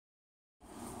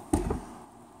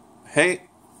Hey,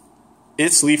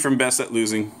 it's Lee from Best at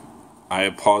Losing. I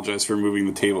apologize for moving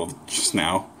the table just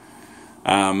now.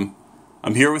 I'm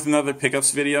here with another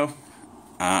pickups video.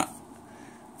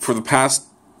 For the past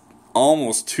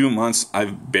almost 2 months,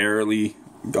 I've barely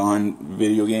gone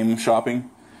video game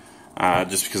shopping,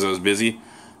 just because I was busy.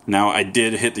 Now, I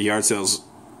did hit the yard sales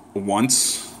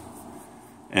once,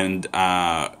 and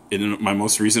in my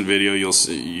most recent video,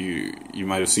 you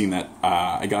might have seen that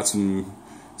I got some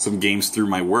games through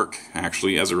my work,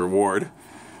 actually, as a reward.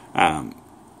 Now,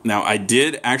 I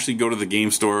did actually go to the game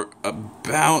store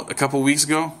about a couple weeks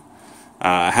ago.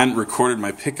 I hadn't recorded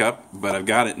my pickup, but I've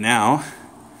got it now.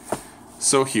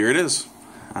 So here it is.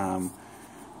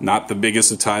 Not the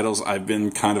biggest of titles. I've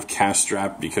been kind of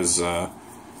cash-strapped because, well,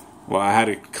 I had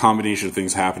a combination of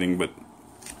things happening, but,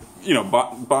 you know,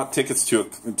 bought tickets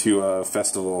to a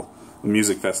festival, a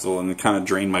music festival, and it kind of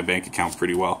drained my bank account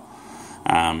pretty well.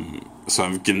 So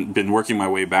I've been working my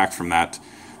way back from that.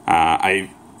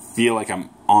 I feel like I'm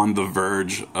on the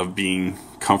verge of being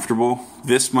comfortable.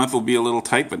 This month will be a little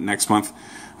tight, but next month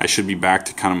I should be back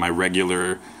to kind of my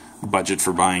regular budget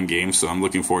for buying games, so I'm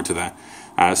looking forward to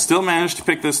that. Still managed to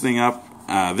pick this thing up.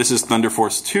 This is Thunder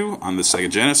Force 2 on the Sega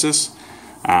Genesis.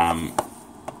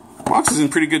 Box is in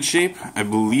pretty good shape. I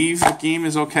believe the game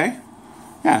is okay.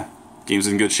 Yeah, game's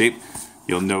in good shape.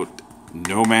 You'll note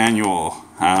no manual.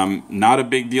 Not a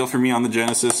big deal for me on the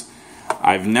Genesis.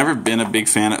 I've never been a big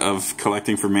fan of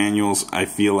collecting for manuals. I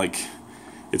feel like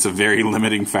it's a very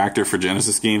limiting factor for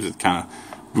Genesis games. It kind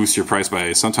of boosts your price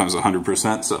by sometimes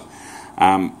 100%. So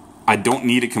I don't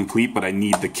need it complete, but I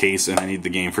need the case and I need the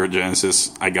game for a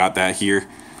Genesis. I got that here.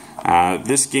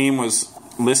 This game was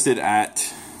listed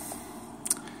at...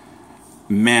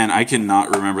 Man, I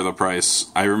cannot remember the price.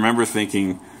 I remember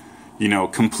thinking, you know,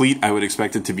 complete, I would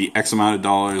expect it to be X amount of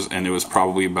dollars, and it was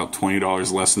probably about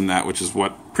 $20 less than that, which is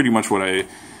pretty much what I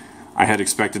had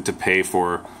expected to pay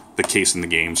for the case in the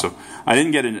game. So I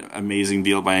didn't get an amazing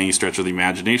deal by any stretch of the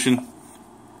imagination.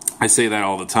 I say that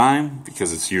all the time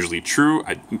because it's usually true.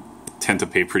 I tend to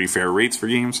pay pretty fair rates for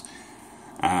games.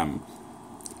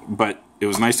 But it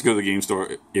was nice to go to the game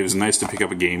store. It was nice to pick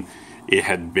up a game. It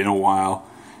had been a while.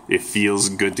 It feels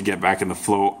good to get back in the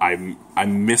flow.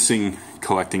 I'm missing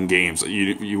collecting games.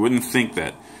 You wouldn't think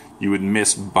that you would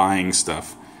miss buying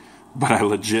stuff, but I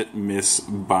legit miss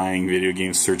buying video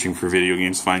games, searching for video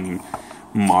games, finding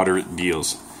moderate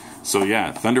deals. So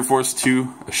yeah, Thunder Force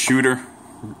 2, a shooter.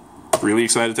 Really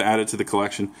excited to add it to the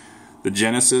collection. The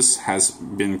Genesis has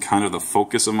been kind of the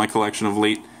focus of my collection of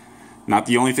late. Not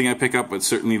the only thing I pick up, but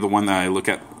certainly the one that I look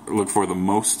for the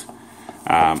most.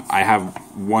 I have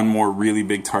one more really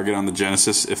big target on the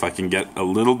Genesis if I can get a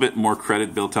little bit more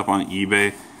credit built up on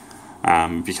eBay,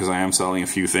 because I am selling a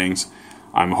few things.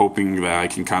 I'm hoping that I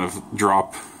can kind of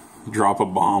drop a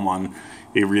bomb on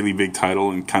a really big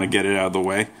title and kind of get it out of the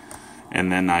way,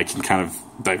 and then I can kind of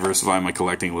diversify my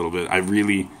collecting a little bit.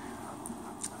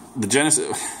 The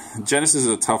Genesis is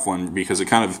a tough one because it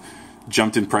kind of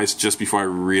jumped in price just before I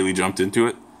really jumped into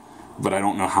it. But I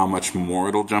don't know how much more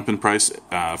it'll jump in price.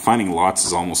 Finding lots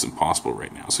is almost impossible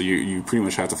right now. So you pretty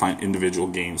much have to find individual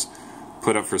games,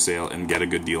 put up for sale, and get a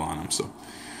good deal on them. So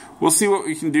we'll see what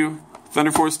we can do.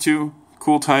 Thunder Force 2,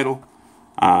 cool title.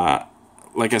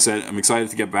 Like I said, I'm excited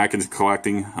to get back into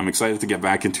collecting. I'm excited to get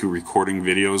back into recording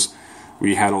videos.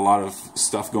 We had a lot of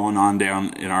stuff going on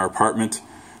down in our apartment,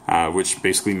 which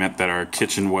basically meant that our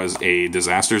kitchen was a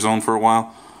disaster zone for a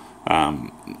while.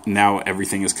 Now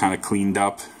everything is kind of cleaned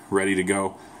up, ready to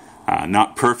go.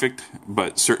 Not perfect,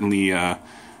 but certainly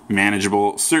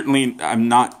manageable. Certainly, I'm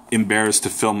not embarrassed to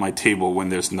film my table when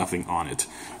there's nothing on it.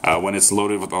 When it's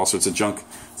loaded with all sorts of junk,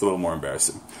 it's a little more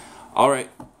embarrassing. Alright,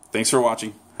 thanks for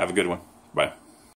watching. Have a good one. Bye.